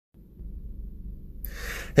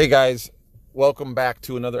Hey guys, welcome back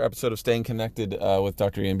to another episode of Staying Connected with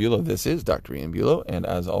Dr. Ian Bulow. This is Dr. Ian Bulow, and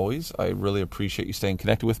as always, I really appreciate you staying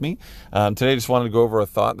connected with me. Today I just wanted to go over a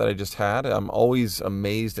thought that I just had. I'm always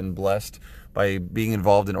amazed and blessed by being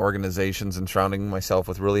involved in organizations and surrounding myself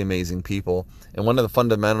with really amazing people. And one of the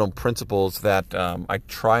fundamental principles that I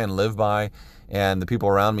try and live by, and the people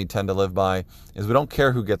around me tend to live by, is we don't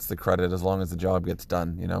care who gets the credit as long as the job gets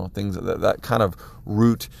done. You know, things that kind of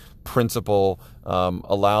root principle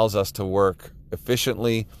allows us to work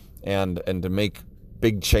efficiently and to make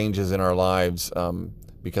big changes in our lives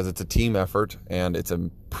because it's a team effort and it's a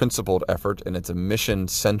principled effort and it's a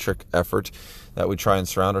mission-centric effort that we try and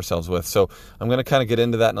surround ourselves with. So I'm going to kind of get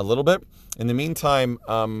into that in a little bit. In the meantime,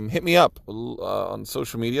 hit me up on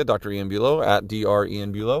social media, Dr. Ian Bulow, at Dr.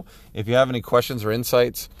 Ian Bulow. If you have any questions or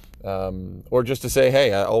insights, or just to say,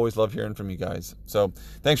 hey, I always love hearing from you guys. So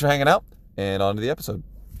thanks for hanging out, and on to the episode.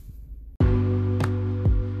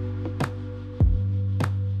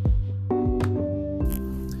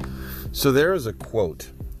 So there is a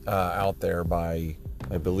quote out there by,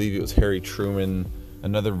 I believe it was Harry Truman.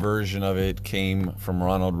 Another version of it came from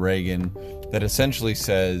Ronald Reagan that essentially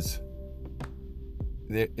says,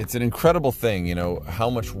 it's an incredible thing, you know, how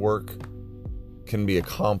much work can be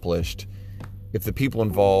accomplished if the people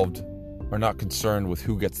involved are not concerned with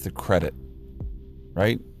who gets the credit,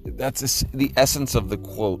 right? That's the essence of the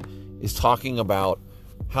quote, is talking about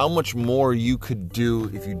how much more you could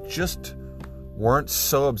do if you just weren't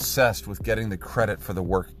so obsessed with getting the credit for the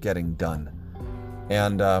work getting done.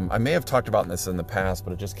 And I may have talked about this in the past,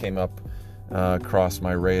 but it just came up across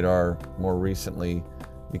my radar more recently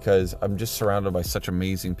because I'm just surrounded by such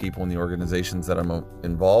amazing people in the organizations that I'm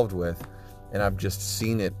involved with. And I've just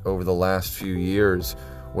seen it over the last few years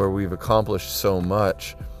where we've accomplished so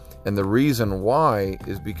much. And the reason why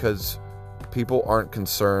is because people aren't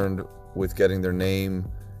concerned with getting their name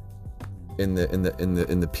in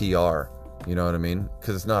the PR. You know what I mean?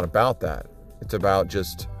 Because it's not about that. It's about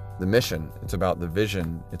just the mission. It's about the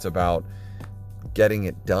vision. It's about getting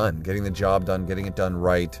it done, getting the job done, getting it done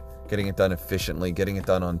right, getting it done efficiently, getting it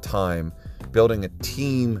done on time, building a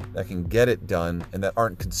team that can get it done and that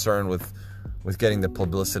aren't concerned with getting the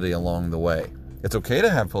publicity along the way. It's okay to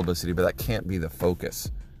have publicity, but that can't be the focus,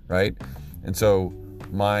 right? And so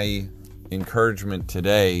my encouragement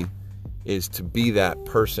today is to be that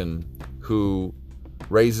person who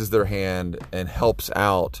raises their hand and helps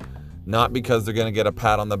out, not because they're going to get a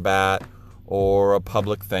pat on the back or a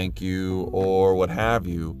public thank you or what have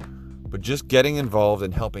you, but just getting involved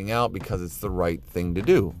and helping out because it's the right thing to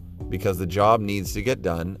do, because the job needs to get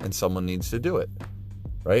done and someone needs to do it,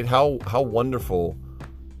 right? How wonderful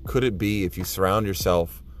could it be if you surround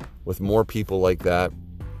yourself with more people like that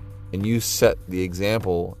and you set the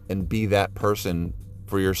example and be that person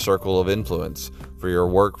for your circle of influence, for your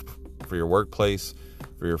workplace,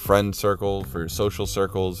 for your friend circle, for your social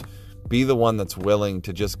circles. Be the one that's willing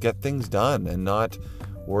to just get things done and not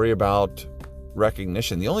worry about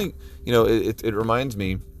recognition. The only, it reminds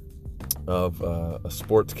me of a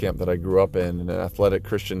sports camp that I grew up in, an athletic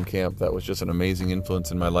Christian camp that was just an amazing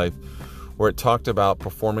influence in my life, where it talked about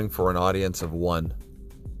performing for an audience of one.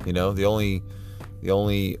 You know, the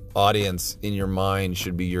only audience in your mind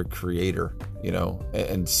should be your creator,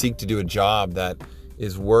 and seek to do a job that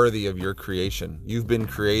is worthy of your creation. You've been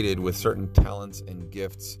created with certain talents and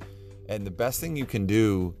gifts, and the best thing you can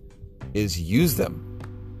do is use them.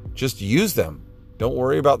 Just use them. Don't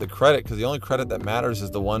worry about the credit, because the only credit that matters is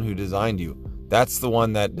the one who designed you. That's the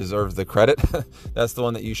one that deserves the credit. That's the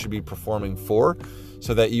one that you should be performing for,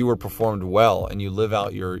 so that you were performed well and you live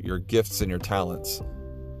out your gifts and your talents.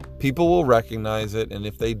 People will recognize it, and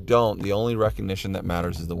if they don't, the only recognition that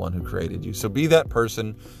matters is the one who created you. So be that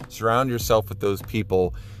person, surround yourself with those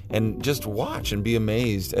people, and just watch and be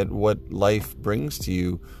amazed at what life brings to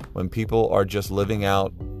you when people are just living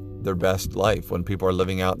out their best life, when people are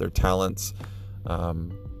living out their talents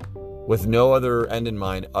with no other end in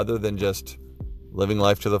mind other than just living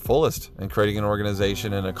life to the fullest and creating an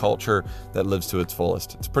organization and a culture that lives to its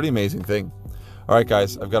fullest. It's a pretty amazing thing. All right,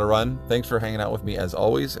 guys, I've got to run. Thanks for hanging out with me as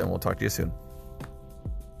always, and we'll talk to you soon.